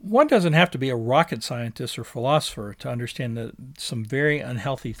One doesn't have to be a rocket scientist or philosopher to understand that some very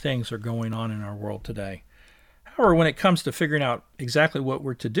unhealthy things are going on in our world today. However, when it comes to figuring out exactly what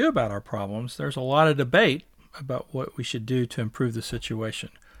we're to do about our problems, there's a lot of debate about what we should do to improve the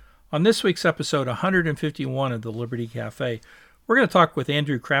situation. On this week's episode 151 of the Liberty Cafe, we're going to talk with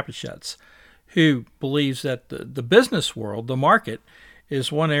Andrew Crapuchettes, who believes that the business world, the market,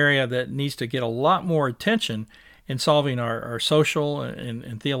 is one area that needs to get a lot more attention in solving our social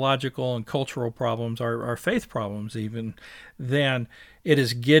and theological and cultural problems, our faith problems even, than it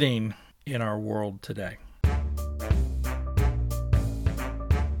is getting in our world today.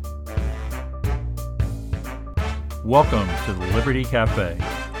 Welcome to the Liberty Cafe,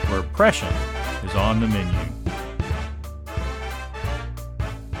 where oppression is on the menu.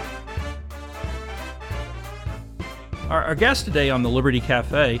 Our guest today on the Liberty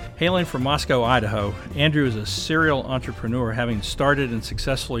Cafe, hailing from Moscow, Idaho, Andrew is a serial entrepreneur, having started and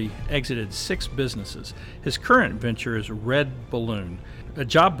successfully exited 6 businesses. His current venture is Red Balloon, a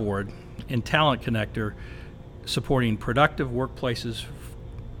job board and talent connector supporting productive workplaces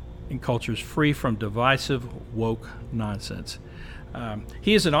and cultures free from divisive, woke nonsense.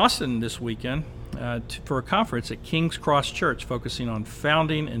 He is in Austin this weekend for a conference at King's Cross Church focusing on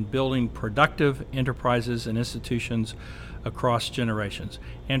founding and building productive enterprises and institutions across generations.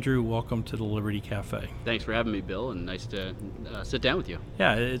 Andrew, welcome to the Liberty Cafe. Thanks for having me, Bill, and nice to sit down with you.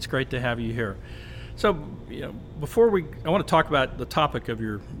 Yeah, it's great to have you here. So, before I want to talk about the topic of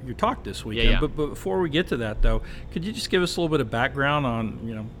your talk this weekend. Yeah. But before we get to that, though, could you just give us a little bit of background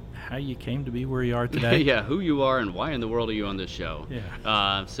on, how you came to be where you are today? Yeah, who you are and why in the world are you on this show? Yeah.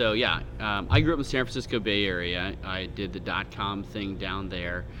 I grew up in the San Francisco Bay Area. I did the .com thing down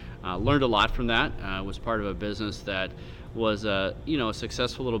there. Learned a lot from that. Was part of a business that was a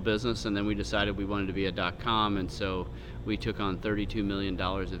successful little business, and then we decided we wanted to be a .com, and so we took on $32 million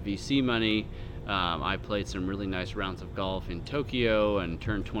of VC money. I played some really nice rounds of golf in Tokyo and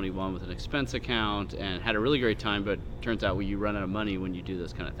turned 21 with an expense account and had a really great time, but turns out you run out of money when you do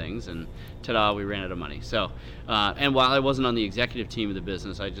those kind of things, and ta-da, we ran out of money. So, and while I wasn't on the executive team of the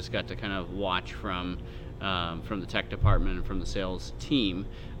business, I just got to kind of watch from the tech department and from the sales team.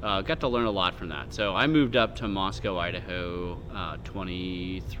 Got to learn a lot from that. So I moved up to Moscow, Idaho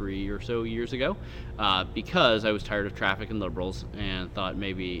 23 or so years ago because I was tired of traffic and liberals and thought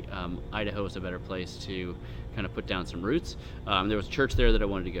maybe Idaho was a better place to kind of put down some roots. There was a church there that I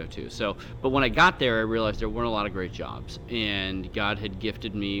wanted to go to. But when I got there, I realized there weren't a lot of great jobs, and God had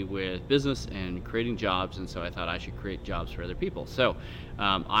gifted me with business and creating jobs, and so I thought I should create jobs for other people. So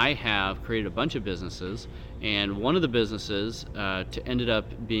I have created a bunch of businesses, and one of the businesses ended up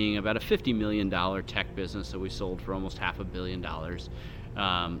being about a $50 million tech business that we sold for almost $500 million.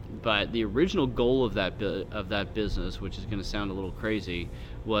 But the original goal of that business, which is going to sound a little crazy,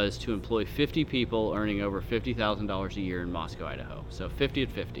 was to employ 50 people earning over $50,000 a year in Moscow, Idaho. So 50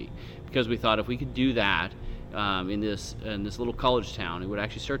 at 50, because we thought if we could do that in this little college town, it would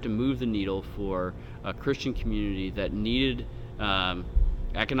actually start to move the needle for a Christian community that needed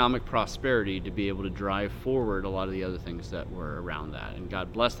economic prosperity to be able to drive forward a lot of the other things that were around that. And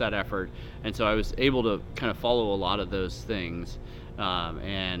God blessed that effort, and so I was able to kind of follow a lot of those things.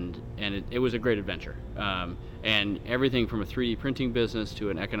 And it was a great adventure. And everything from a 3D printing business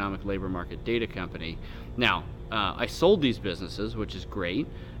to an economic labor market data company. Now, I sold these businesses, which is great.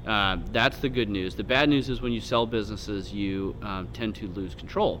 That's the good news. The bad news is when you sell businesses, you tend to lose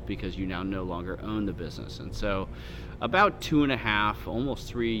control because you now no longer own the business. And so about 2.5, almost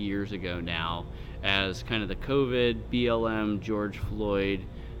 3 years ago now, as kind of the COVID, BLM, George Floyd,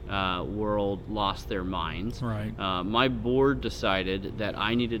 world lost their minds. Right. My board decided that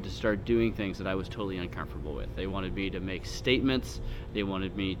I needed to start doing things that I was totally uncomfortable with. They wanted me to make statements. They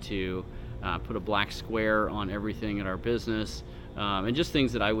wanted me to put a black square on everything in our business, and just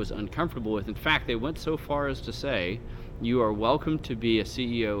things that I was uncomfortable with. In fact, they went so far as to say, you are welcome to be a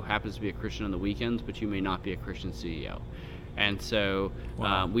CEO who happens to be a Christian on the weekends, but you may not be a Christian CEO. And so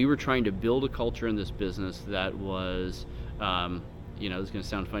we were trying to build a culture in this business that was it's going to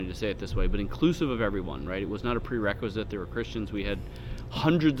sound funny to say it this way, but inclusive of everyone, right? It was not a prerequisite. There were Christians. We had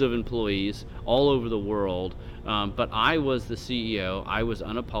hundreds of employees all over the world, but I was the CEO. I was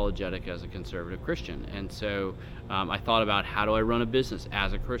unapologetic as a conservative Christian. And so I thought about, how do I run a business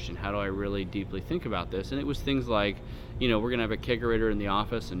as a Christian? How do I really deeply think about this? And it was things like, we're going to have a kegerator in the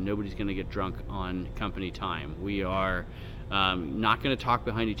office and nobody's going to get drunk on company time. We are not going to talk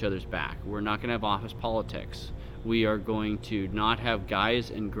behind each other's back. We're not going to have office politics. We are going to not have guys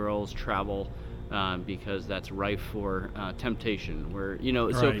and girls travel because that's rife for temptation. Where,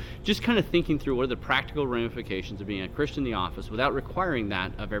 so Right. just kind of thinking through what are the practical ramifications of being a Christian in the office without requiring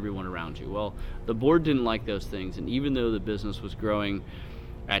that of everyone around you. Well, the board didn't like those things, and even though the business was growing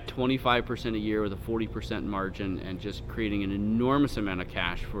at 25% a year with a 40% margin and just creating an enormous amount of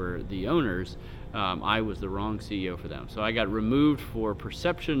cash for the owners, I was the wrong CEO for them. So I got removed for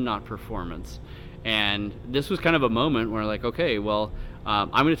perception, not performance. And this was kind of a moment where, like, okay, well, I'm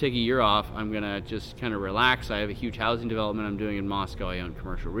going to take a year off. I'm going to just kind of relax. I have a huge housing development I'm doing in Moscow. I own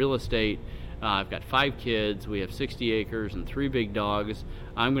commercial real estate. I've got 5 kids. We have 60 acres and 3 big dogs.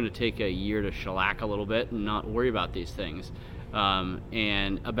 I'm going to take a year to shellac a little bit and not worry about these things.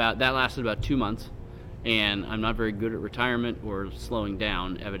 And that lasted about 2 months. And I'm not very good at retirement or slowing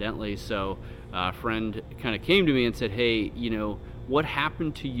down, evidently. So a friend kind of came to me and said, hey, what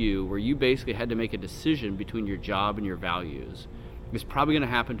happened to you where you basically had to make a decision between your job and your values? It's probably going to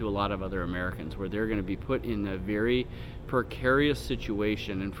happen to a lot of other Americans, where they're going to be put in a very precarious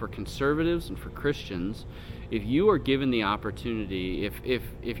situation. And for conservatives and for Christians, if you are given the opportunity,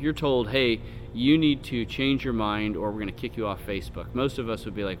 if you're told, hey, you need to change your mind or we're going to kick you off Facebook, most of us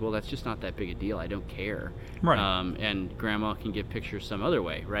would be like, well, that's just not that big a deal. I don't care. Right. And grandma can get pictures some other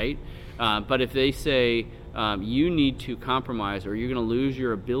way, right? But if they say you need to compromise or you're going to lose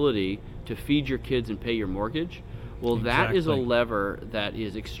your ability to feed your kids and pay your mortgage, well, that is a lever that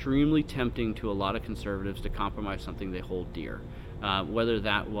is extremely tempting to a lot of conservatives to compromise something they hold dear. Whether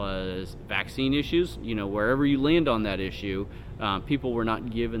that was vaccine issues, wherever you land on that issue, people were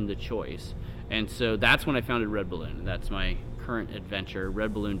not given the choice. And so that's when I founded Red Balloon. That's my current adventure,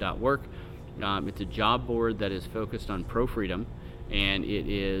 redballoon.work. It's a job board that is focused on pro-freedom, and it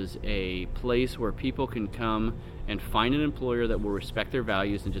is a place where people can come and find an employer that will respect their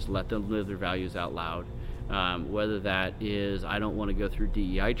values and just let them live their values out loud. Whether that is, I don't want to go through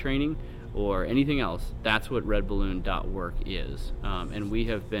DEI training or anything else, that's what redballoon.work is. And we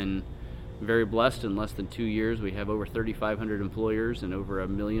have been very blessed. In less than 2 years, we have over 3,500 employers and over 1.5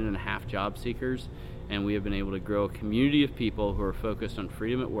 million job seekers. And we have been able to grow a community of people who are focused on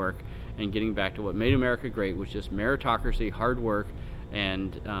freedom at work and getting back to what made America great, which is meritocracy, hard work,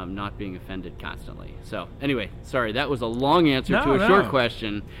 and not being offended constantly. So anyway, sorry, that was a long answer to a short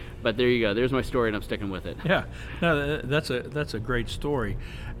question, but there you go. There's my story, and I'm sticking with it. Yeah, no, that's a great story.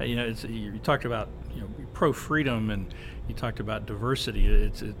 You talked about pro-freedom, and you talked about diversity.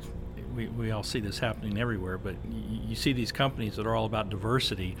 We all see this happening everywhere, but you see these companies that are all about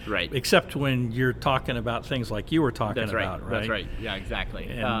diversity, right? Except when you're talking about things like you were talking about, right? That's right. Yeah, exactly.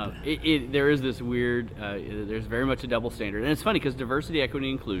 And there is this weird. There's very much a double standard, and it's funny because diversity, equity,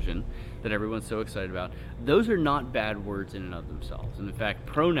 inclusion that everyone's so excited about. Those are not bad words in and of themselves. And in fact,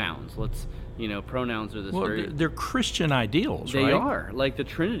 pronouns. Pronouns are this very. They're Christian ideals, right? They are, like the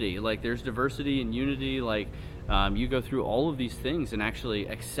Trinity. Like there's diversity and unity. Like. You go through all of these things and actually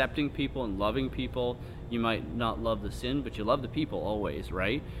accepting people and loving people. You might not love the sin, but you love the people always,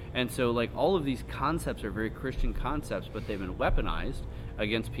 right? And so like all of these concepts are very Christian concepts, but they've been weaponized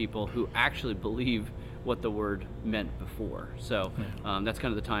against people who actually believe what the word meant before. So that's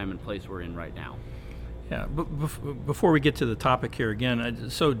kind of the time and place we're in right now. Yeah, but before we get to the topic here again,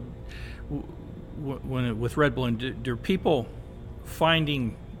 so with Red Balloon, do people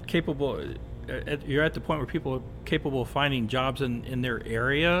finding capable... You're at the point where people are capable of finding jobs in their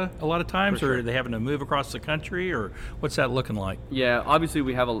area a lot of times, sure. Or are they having to move across the country, or what's that looking like? Yeah, obviously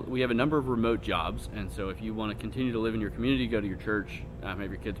we have a number of remote jobs, and so if you want to continue to live in your community, go to your church, have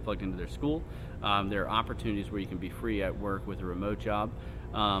your kids plugged into their school, there are opportunities where you can be free at work with a remote job.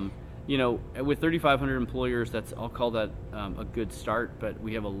 With 3,500 employers, I'll call that a good start, but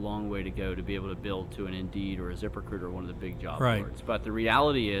we have a long way to go to be able to build to an Indeed or a ZipRecruiter or one of the big job boards. But the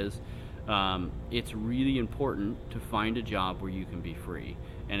reality is, it's really important to find a job where you can be free.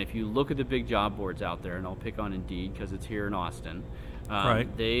 And if you look at the big job boards out there, and I'll pick on Indeed because it's here in Austin,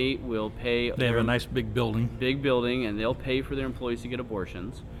 they will pay. They have a nice big building. And they'll pay for their employees to get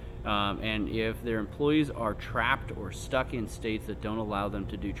abortions. And if their employees are trapped or stuck in states that don't allow them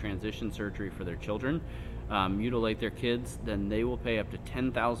to do transition surgery for their children, mutilate their kids, then they will pay up to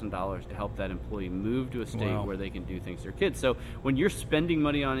 $10,000 to help that employee move to a state where they can do things to their kids. So when you're spending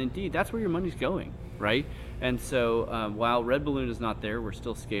money on Indeed, that's where your money's going, right? And so while Red Balloon is not there, we're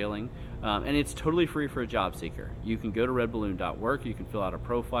still scaling. And it's totally free for a job seeker. You can go to redballoon.work, you can fill out a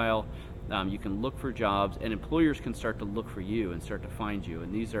profile, you can look for jobs, and employers can start to look for you and start to find you.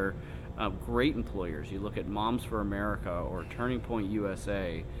 And these are great employers. You look at Moms for America or Turning Point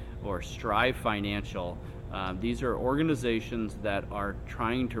USA or Strive Financial. These are organizations that are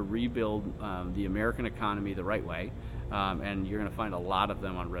trying to rebuild the American economy the right way, and you're going to find a lot of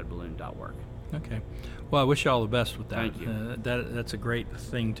them on redballoon.work. Okay. Well, I wish you all the best with that. Thank you. That's a great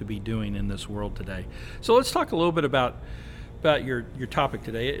thing to be doing in this world today. So let's talk a little bit about your topic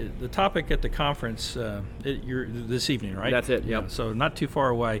today. The topic at the conference this evening, right? That's it. Yep. Yeah, so not too far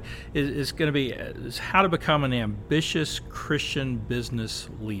away is going to be is how to become an ambitious Christian business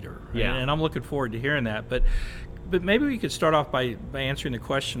leader. Yeah. And I'm looking forward to hearing that. But maybe we could start off by answering the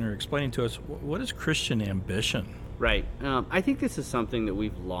question or explaining to us what is Christian ambition. Right. I think this is something that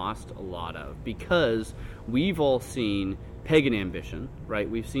we've lost a lot of because we've all seen pagan ambition, right?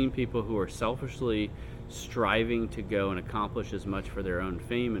 We've seen people who are selfishly striving to go and accomplish as much for their own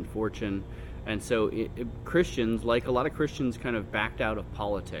fame and fortune. And so Christians, like a lot of Christians, kind of backed out of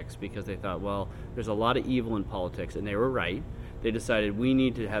politics because they thought, well, there's a lot of evil in politics, and they were right. They decided we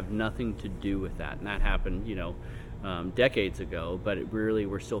need to have nothing to do with that, and that happened, decades ago, but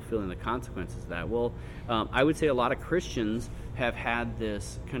we're still feeling the consequences of that. Well, I would say a lot of Christians have had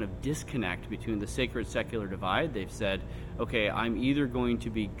this kind of disconnect between the sacred secular divide. They've said, okay, I'm either going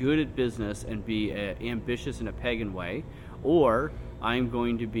to be good at business and be ambitious in a pagan way, or I'm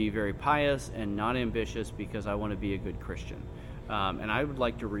going to be very pious and not ambitious because I want to be a good Christian. And I would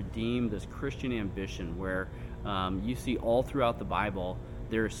like to redeem this Christian ambition where you see all throughout the Bible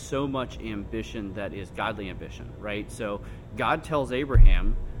there's so much ambition that is godly ambition, right? So God tells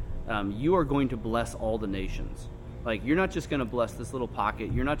Abraham, you are going to bless all the nations. Like, you're not just going to bless this little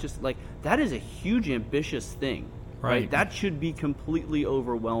pocket. You're not just like, that is a huge ambitious thing, right? That should be completely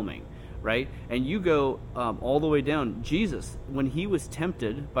overwhelming, right? And you go all the way down. Jesus, when he was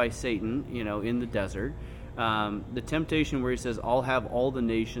tempted by Satan, in the desert, the temptation where he says, I'll have all the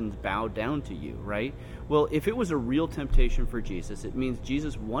nations bow down to you, right? Well, if it was a real temptation for Jesus, it means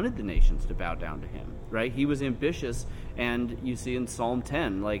Jesus wanted the nations to bow down to him, right? He was ambitious, and you see in Psalm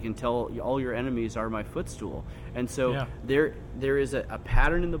 10, like, until all your enemies are my footstool. And so there is a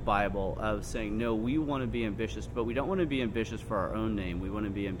pattern in the Bible of saying, no, we want to be ambitious, but we don't want to be ambitious for our own name. We want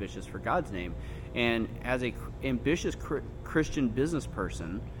to be ambitious for God's name. And as a ambitious Christian business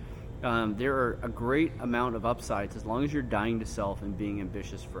person, there are a great amount of upsides as long as you're dying to self and being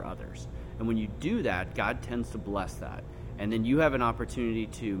ambitious for others. And when you do that, God tends to bless that. And then you have an opportunity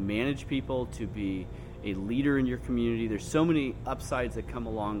to manage people, to be a leader in your community. There's so many upsides that come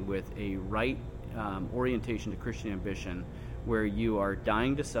along with a right orientation to Christian ambition, where you are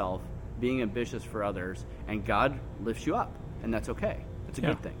dying to self, being ambitious for others, and God lifts you up. And that's okay. That's a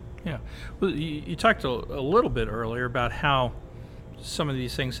good thing. Yeah. Well, you talked a little bit earlier about how some of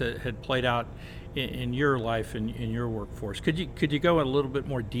these things that had played out in your life and in your workforce. Could you go in a little bit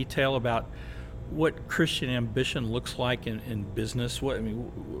more detail about what Christian ambition looks like in business?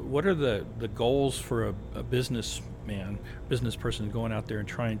 What are the goals for a business person going out there and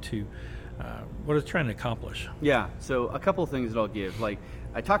trying to what is trying to accomplish? Yeah. So a couple of things that I'll give. Like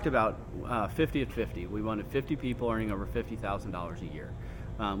I talked about 50 at 50. We wanted 50 people earning over $50,000 a year.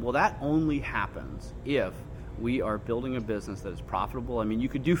 Well, that only happens if we are building a business that is profitable. I mean, you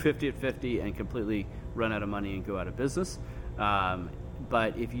could do 50 at 50 and completely run out of money and go out of business.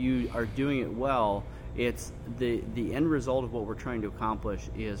 But if you are doing it well, it's the end result of what we're trying to accomplish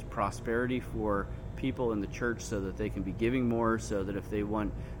is prosperity for people in the church so that they can be giving more, so that if they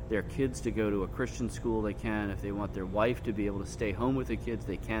want their kids to go to a Christian school, they can. If they want their wife to be able to stay home with the kids,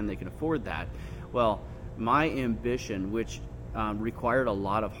 they can afford that. Well, my ambition, which required a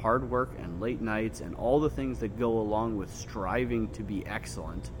lot of hard work and late nights and all the things that go along with striving to be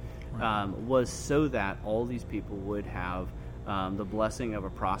excellent, was so that all these people would have the blessing of a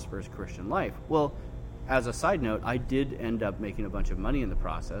prosperous Christian life. Well, as a side note, I did end up making a bunch of money in the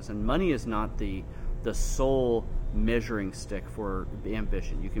process, and money is not the sole measuring stick for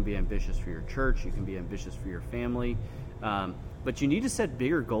ambition. You can be ambitious for your church, you can be ambitious for your family, but you need to set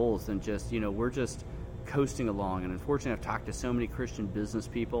bigger goals than just, we're just coasting along. And unfortunately, I've talked to so many Christian business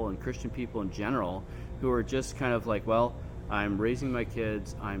people and Christian people in general who are just kind of like, well, I'm raising my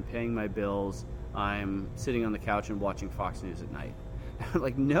kids, I'm paying my bills, I'm sitting on the couch and watching Fox News at night.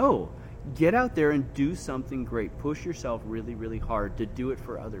 Like, no, get out there and do something great. Push yourself really, really hard to do it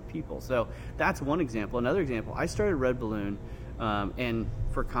for other people. So that's one example. Another example, I started Red Balloon, and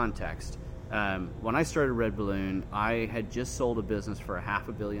for context, when I started Red Balloon, I had just sold a business for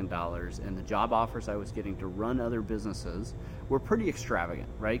 $500 million, and the job offers I was getting to run other businesses were pretty extravagant,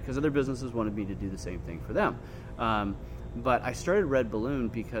 right? Because other businesses wanted me to do the same thing for them. But I started Red Balloon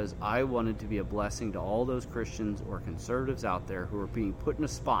because I wanted to be a blessing to all those Christians or conservatives out there who were being put in a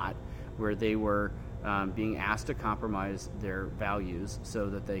spot where they were being asked to compromise their values so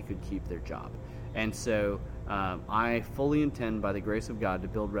that they could keep their job. And so I fully intend, by the grace of God, to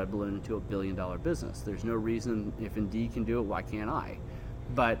build Red Balloon into $1 billion business. There's no reason, if Indeed can do it, why can't I?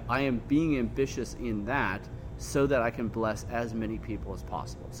 but I am being ambitious in that so that I can bless as many people as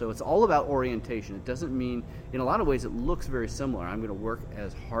possible. So it's all about orientation. It doesn't mean, in a lot of ways, it looks very similar. I'm going to work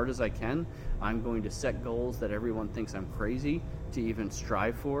as hard as I can. I'm going to set goals that everyone thinks I'm crazy to even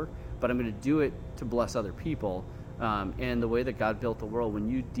strive for, but I'm going to do it to bless other people. And the way that God built the world, when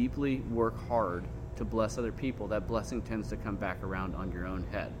you deeply work hard to bless other people, that blessing tends to come back around on your own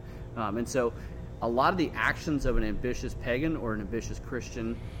head. And so a lot of the actions of an ambitious pagan or an ambitious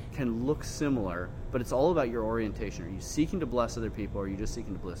Christian can look similar, but it's all about your orientation. Are you seeking to bless other people, or are you just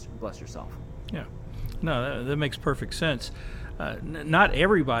seeking to bless yourself? Yeah. No, that makes perfect sense. Not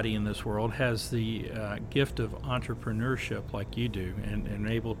everybody in this world has the gift of entrepreneurship like you do, and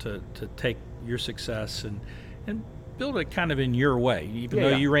able to take your success and build it kind of in your way, even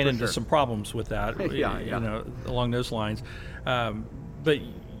though you ran into some problems with that, you know, along those lines. But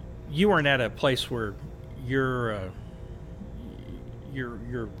you weren't at a place where your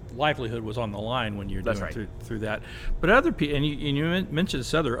livelihood was on the line when you're doing through that. But other people, and you mentioned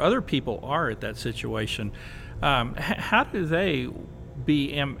this, other people are at that situation. How do they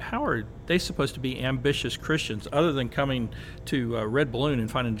how are they supposed to be ambitious Christians other than coming to Red Balloon and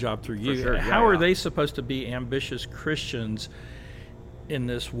finding a job through you? Sure. How are they supposed to be ambitious Christians in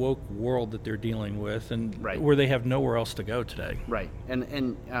this woke world that they're dealing with, and where they have nowhere else to go today? Right, and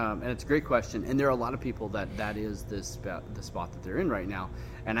it's a great question. And there are a lot of people that is the spot that they're in right now.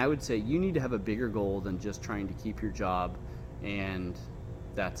 And I would say you need to have a bigger goal than just trying to keep your job and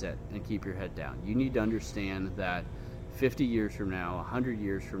that's it, and keep your head down. You need to understand that 50 years from now, 100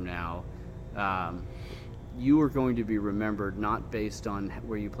 years from now, you are going to be remembered not based on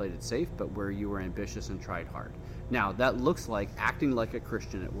where you played it safe, but where you were ambitious and tried hard. Now, that looks like acting like a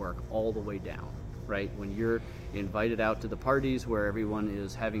Christian at work all the way down, right? When you're invited out to the parties where everyone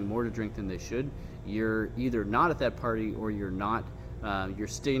is having more to drink than they should, you're either not at that party, or you're not. You're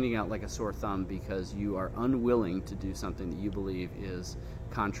standing out like a sore thumb because you are unwilling to do something that you believe is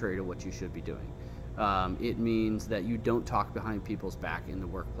contrary to what you should be doing. It means that you don't talk behind people's back in the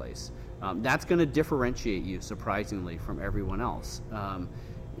workplace. That's going to differentiate you, surprisingly, from everyone else.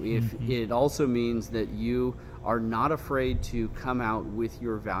 It also means that you are not afraid to come out with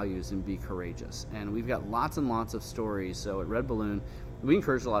your values and be courageous. And we've got lots and lots of stories. So at Red Balloon, we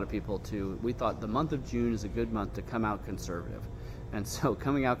encouraged a lot of people we thought the month of June is a good month to come out conservative. And so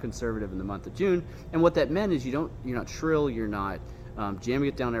coming out conservative in the month of June, and what that meant is you're not shrill, you're not jamming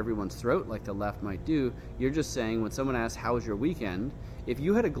it down everyone's throat like the left might do. You're just saying, when someone asks, how was your weekend? If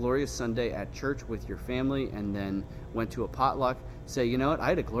you had a glorious Sunday at church with your family and then went to a potluck, say, you know what, I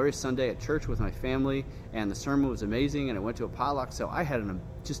had a glorious Sunday at church with my family and the sermon was amazing and I went to a potluck, so I had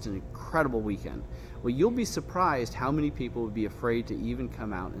just an incredible weekend. Well, you'll be surprised how many people would be afraid to even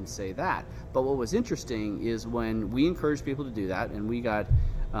come out and say that. But what was interesting is when we encouraged people to do that, and we got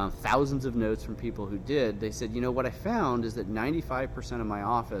thousands of notes from people who did, they said, you know, what I found is that 95% of my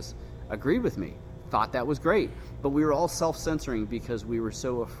office agreed with me, thought that was great, but we were all self-censoring because we were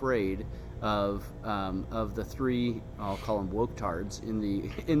so afraid of the three, I'll call them woke-tards in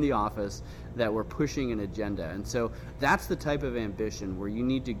the office that were pushing an agenda. And so that's the type of ambition where you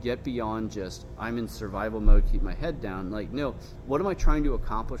need to get beyond just, I'm in survival mode, keep my head down. Like, no, what am I trying to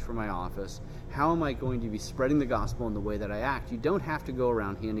accomplish for my office? How am I going to be spreading the gospel in the way that I act? You don't have to go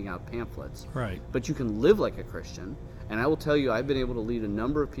around handing out pamphlets, right? But you can live like a Christian. And I will tell you, I've been able to lead a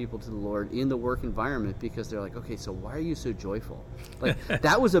number of people to the Lord in the work environment because they're like, okay, so why are you so joyful? Like,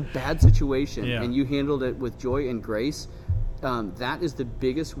 that was a bad situation, and you handled it with joy and grace. That is the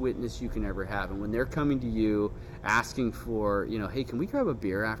biggest witness you can ever have. And when they're coming to you asking for, you know, hey, can we grab a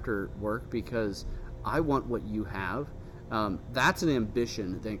beer after work because I want what you have? That's an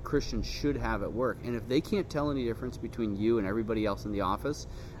ambition that Christians should have at work. And if they can't tell any difference between you and everybody else in the office,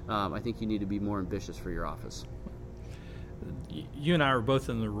 I think you need to be more ambitious for your office. You and I are both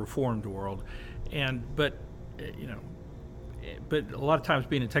in the Reformed world, but a lot of times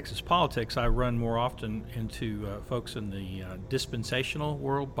being in Texas politics, I run more often into folks in the dispensational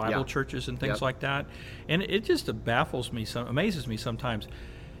world, Bible churches and things like that, and it just baffles me, amazes me sometimes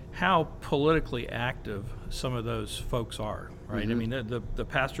how politically active some of those folks are, right? I mean, the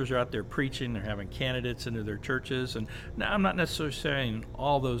pastors are out there preaching, they're having candidates into their churches, and now I'm not necessarily saying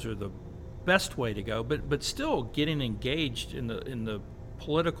all those are the best way to go, but still getting engaged in the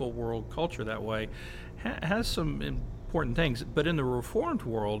political world culture that way has some important things. But in the Reformed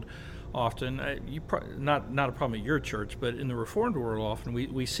world, often not a problem at your church, but in the Reformed world, often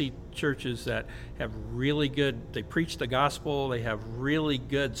we see churches that have really good. They preach the gospel. They have really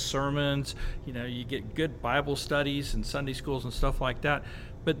good sermons. You know, you get good Bible studies and Sunday schools and stuff like that.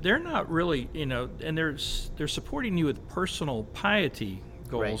 But they're not really, and they're supporting you with personal piety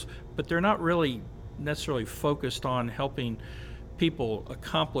goals, but they're not really necessarily focused on helping people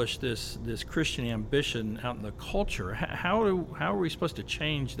accomplish this Christian ambition out in the culture. How are we supposed to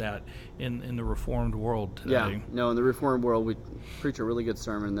change that in the Reformed world today? Yeah, no, in the Reformed world, we preach a really good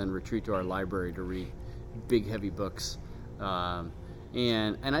sermon and then retreat to our library to read big, heavy books.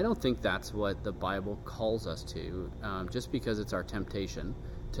 And I don't think that's what the Bible calls us to, just because it's our temptation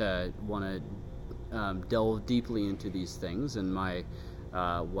to want to delve deeply into these things. And my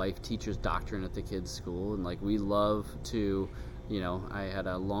wife teaches doctrine at the kids' school, and like we love to, I had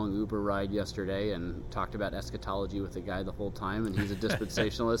a long Uber ride yesterday and talked about eschatology with the guy the whole time, and he's a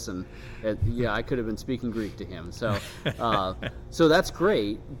dispensationalist, and I could have been speaking Greek to him. So, so that's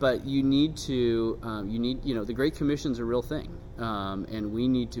great, but you need to, the Great Commission's a real thing, and we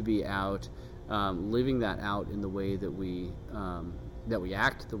need to be out living that out in the way that we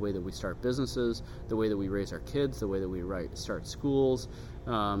act, the way that we start businesses, the way that we raise our kids, the way that we start schools.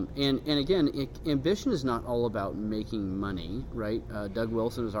 And again, ambition is not all about making money, right? Doug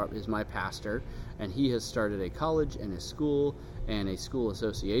Wilson is my pastor, and he has started a college and a school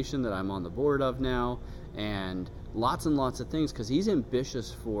association that I'm on the board of now, and lots of things, because he's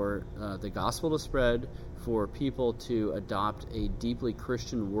ambitious for the gospel to spread, for people to adopt a deeply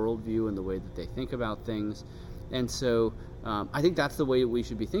Christian worldview in the way that they think about things. And so I think that's the way we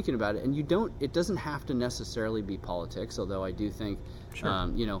should be thinking about it. And it doesn't have to necessarily be politics, although I do think,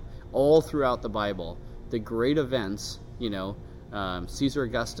 sure. All throughout the Bible, the great events, Caesar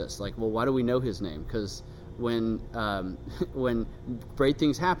Augustus, why do we know his name? Because when great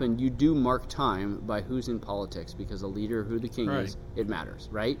things happen, you do mark time by who's in politics, because a leader, who the king is, it matters,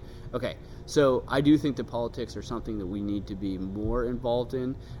 right? Okay, so I do think that politics are something that we need to be more involved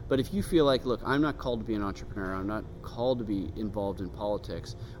in. But if you feel like, look, I'm not called to be an entrepreneur, I'm not called to be involved in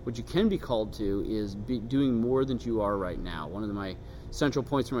politics, what you can be called to is be doing more than you are right now. One of my central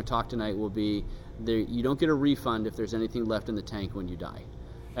points from my talk tonight will be you don't get a refund if there's anything left in the tank when you die.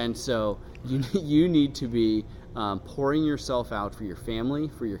 And so you need to be pouring yourself out for your family,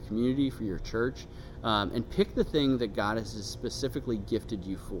 for your community, for your church, and pick the thing that God has specifically gifted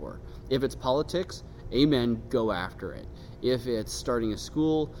you for. If it's politics, amen, go after it. If it's starting a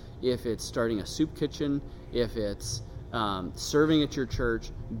school, if it's starting a soup kitchen, if it's serving at your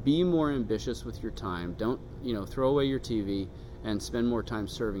church, be more ambitious with your time. Don't throw away your TV and spend more time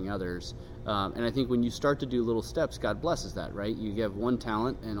serving others. And I think when you start to do little steps, God blesses that, right? You have one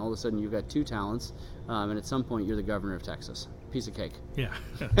talent, and all of a sudden you've got 2 talents, and at some point you're the governor of Texas. Piece of cake. Yeah,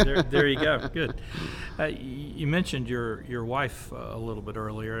 there you go. Good. You mentioned your wife a little bit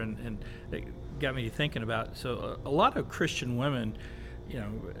earlier, and it got me thinking about. So a lot of Christian women,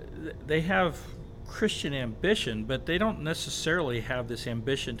 they have Christian ambition, but they don't necessarily have this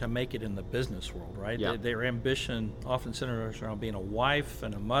ambition to make it in the business world, right? Yeah. Their ambition often centers around being a wife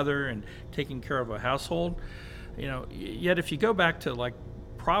and a mother and taking care of a household. Yet if you go back to like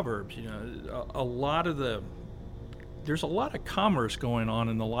Proverbs, there's a lot of commerce going on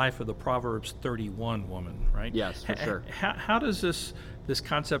in the life of the Proverbs 31 woman, right? Yes, for sure. How does this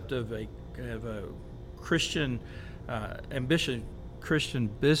concept of a Christian ambition, Christian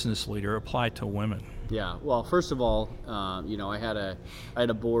business leader apply to women? Yeah, well, first of all, I had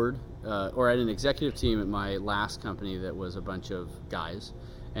a board, or I had an executive team at my last company that was a bunch of guys,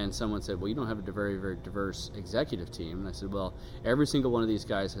 and someone said, well, you don't have a very, very diverse executive team. And I said, well, every single one of these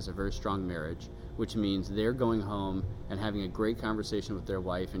guys has a very strong marriage, which means they're going home and having a great conversation with their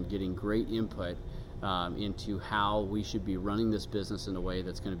wife and getting great input into how we should be running this business in a way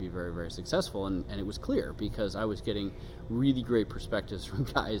that's going to be very, very successful. And it was clear, because I was getting really great perspectives from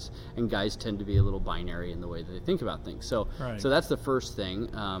guys, and guys tend to be a little binary in the way that they think about things. So that's the first thing.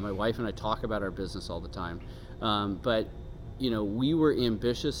 My wife and I talk about our business all the time. But we were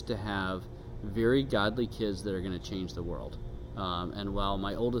ambitious to have very godly kids that are going to change the world. And while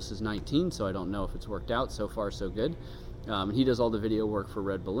my oldest is 19, so I don't know if it's worked out. So far, so good. He does all the video work for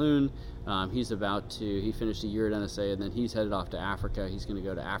Red Balloon. He finished a year at NSA, and then he's headed off to Africa. He's going to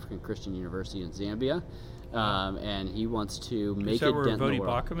go to African Christian University in Zambia, and he wants to make a dent in the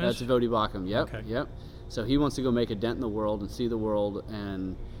world. That's Vodi Bakum. Yep, okay. Yep. So he wants to go make a dent in the world and see the world,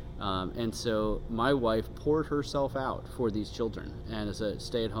 and so my wife poured herself out for these children, and as a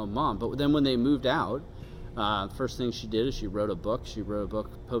stay-at-home mom. But then when they moved out, first thing she did is she wrote a book. She wrote a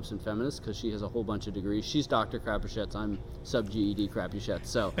book, Popes and Feminists, because she has a whole bunch of degrees. She's Dr. Crapuchettes. I'm sub-GED Crapuchettes.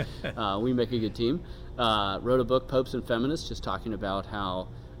 So we make a good team. Wrote a book, Popes and Feminists, just talking about how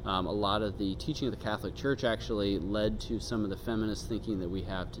a lot of the teaching of the Catholic Church actually led to some of the feminist thinking that we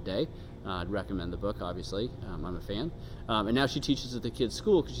have today. I'd recommend the book, obviously. I'm a fan. And now she teaches at the kids'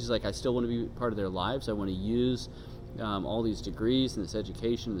 school, because she's like, I still want to be part of their lives. I want to use all these degrees and this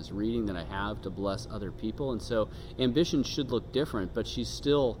education, this reading that I have to bless other people. And so ambition should look different, but she's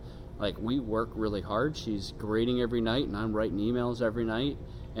still, like, we work really hard. She's grading every night, and I'm writing emails every night,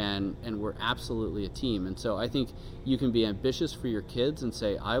 and we're absolutely a team. And so I think you can be ambitious for your kids and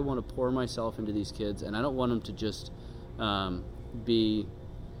say, I want to pour myself into these kids, and I don't want them to just be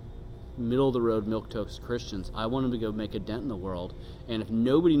middle of the road milquetoast Christians. I want them to go make a dent in the world. And if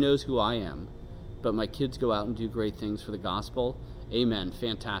nobody knows who I am, but my kids go out and do great things for the gospel, amen,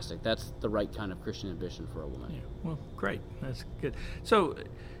 fantastic. That's the right kind of Christian ambition for a woman. Yeah, well, great. That's good. So,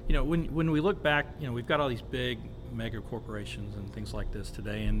 when we look back, we've got all these big mega corporations and things like this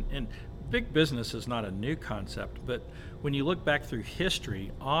today, and big business is not a new concept, but when you look back through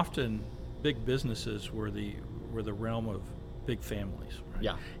history, often big businesses were the realm of big families, right?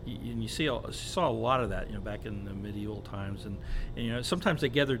 Yeah. And you saw a lot of that, back in the medieval times, and sometimes they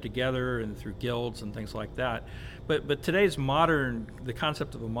gathered together and through guilds and things like that. But today's the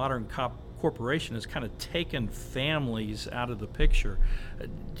concept of a modern corporation has kind of taken families out of the picture.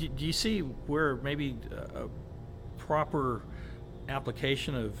 Do you see where maybe a proper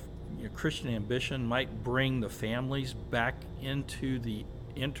application of Christian ambition might bring the families back into the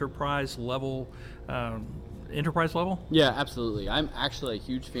enterprise level? Yeah, absolutely. I'm actually a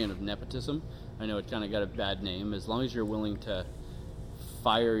huge fan of nepotism. I know it kind of got a bad name. As long as you're willing to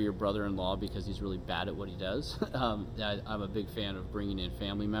fire your brother-in-law because he's really bad at what he does. I'm a big fan of bringing in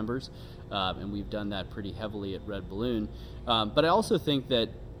family members, and we've done that pretty heavily at Red Balloon. But I also think that,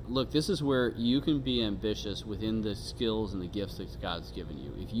 look, this is where you can be ambitious within the skills and the gifts that God's given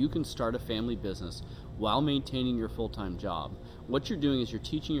you. If you can start a family business while maintaining your full-time job, what you're doing is you're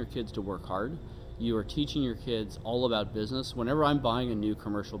teaching your kids to work hard. You are teaching your kids all about business. Whenever I'm buying a new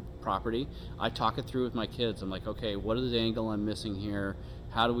commercial property, I talk it through with my kids. I'm like, okay, what is the angle I'm missing here?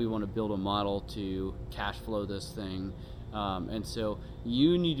 How do we want to build a model to cash flow this thing? And so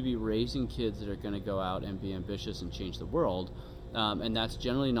you need to be raising kids that are going to go out and be ambitious and change the world. And that's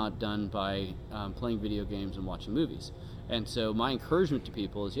generally not done by playing video games and watching movies. And so my encouragement to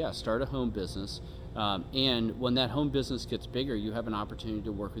people is, start a home business. And when that home business gets bigger, you have an opportunity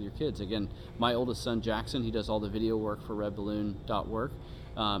to work with your kids. Again, my oldest son, Jackson, he does all the video work for redballoon.work.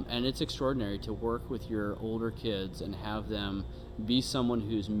 And it's extraordinary to work with your older kids and have them be someone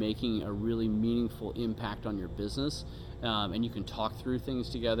who's making a really meaningful impact on your business. And you can talk through things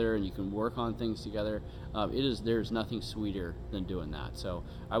together and you can work on things together. There's nothing sweeter than doing that. So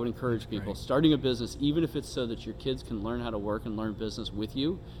I would encourage people, starting a business, even if it's so that your kids can learn how to work and learn business with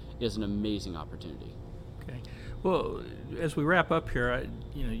you, is an amazing opportunity. Okay. Well, as we wrap up here,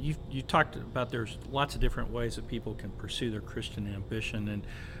 you talked about there's lots of different ways that people can pursue their Christian ambition,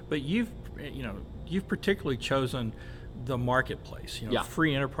 but you've particularly chosen the marketplace,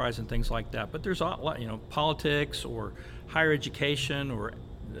 free enterprise and things like that. But there's a lot, politics or higher education or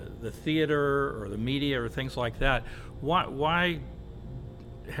the theater or the media or things like that. Why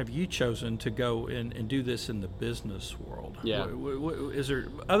have you chosen to go and do this in the business world? Yeah. Is there,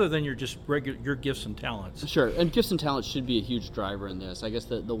 other than your gifts and talents? Sure, and gifts and talents should be a huge driver in this. I guess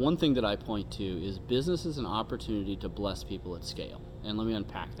the one thing that I point to is business is an opportunity to bless people at scale. And let me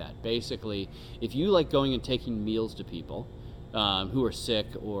unpack that. Basically, if you like going and taking meals to people who are sick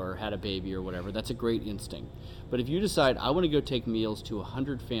or had a baby or whatever, that's a great instinct. But if you decide, I want to go take meals to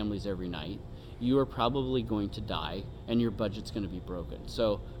 100 families every night, you are probably going to die and your budget's going to be broken.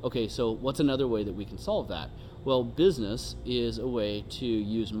 So what's another way that we can solve that? Well, business is a way to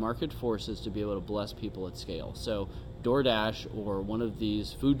use market forces to be able to bless people at scale. So DoorDash or one of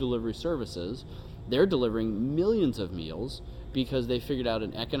these food delivery services, they're delivering millions of meals because they figured out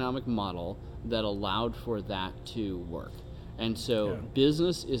an economic model that allowed for that to work. And so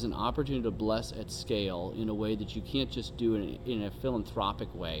business is an opportunity to bless at scale in a way that you can't just do in a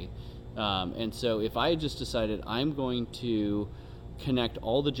philanthropic way. And so if I just decided I'm going to connect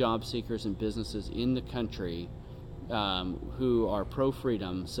all the job seekers and businesses in the country who are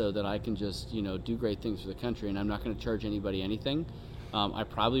pro-freedom so that I can just, do great things for the country and I'm not going to charge anybody anything, I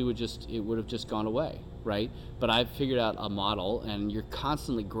probably it would have just gone away, right? But I've figured out a model, and you're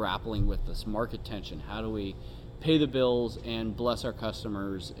constantly grappling with this market tension. How do we pay the bills and bless our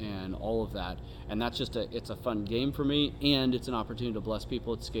customers and all of that? And that's it's a fun game for me, and it's an opportunity to bless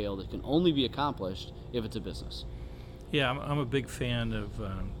people at scale that can only be accomplished if it's a business. Yeah, I'm a big fan of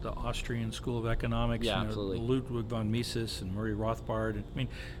the Austrian School of Economics. Yeah, absolutely. Ludwig von Mises and Murray Rothbard. I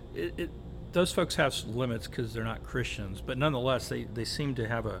mean, those folks have limits because they're not Christians, but nonetheless, they seem to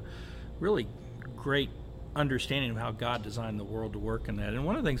have a really great understanding of how God designed the world to work in that. And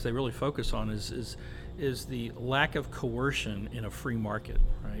one of the things they really focus on is is the lack of coercion in a free market,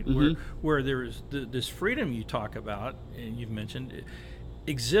 right? Mm-hmm. Where there's this freedom you talk about, and you've mentioned,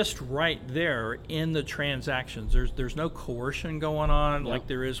 exists right there in the transactions. There's no coercion going on like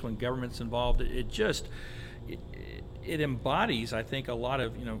there is when government's involved. It embodies, I think, a lot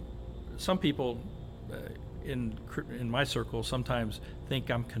of, some people in my circle sometimes think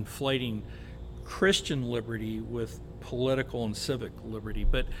I'm conflating Christian liberty with political and civic liberty,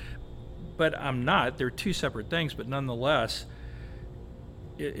 but I'm not. They're two separate things, but nonetheless,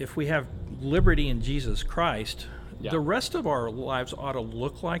 if we have liberty in Jesus Christ, the rest of our lives ought to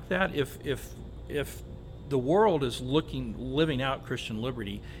look like that. If the world is living out Christian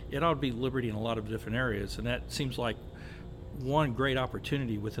liberty, it ought to be liberty in a lot of different areas, and that seems like one great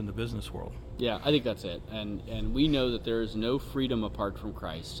opportunity within the business world. Yeah, I think that's it. And we know that there is no freedom apart from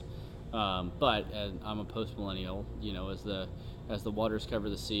Christ. But I'm a post-millennial, as the waters cover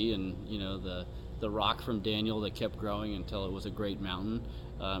the sea, and the rock from Daniel that kept growing until it was a great mountain.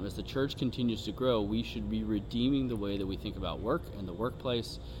 As the church continues to grow, we should be redeeming the way that we think about work and the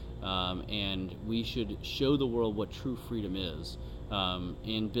workplace, and we should show the world what true freedom is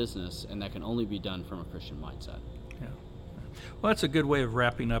in business, and that can only be done from a Christian mindset. Yeah. Well, that's a good way of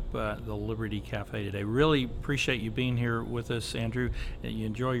wrapping up the Liberty Cafe today. Really appreciate you being here with us, Andrew. You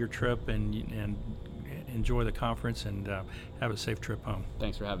enjoy your trip and enjoy the conference, and have a safe trip home.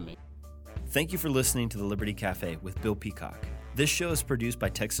 Thanks for having me. Thank you for listening to the Liberty Cafe with Bill Peacock. This show is produced by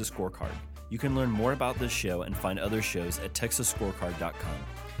Texas Scorecard. You can learn more about this show and find other shows at texasscorecard.com.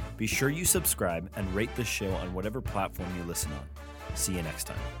 Be sure you subscribe and rate this show on whatever platform you listen on. See you next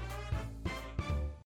time.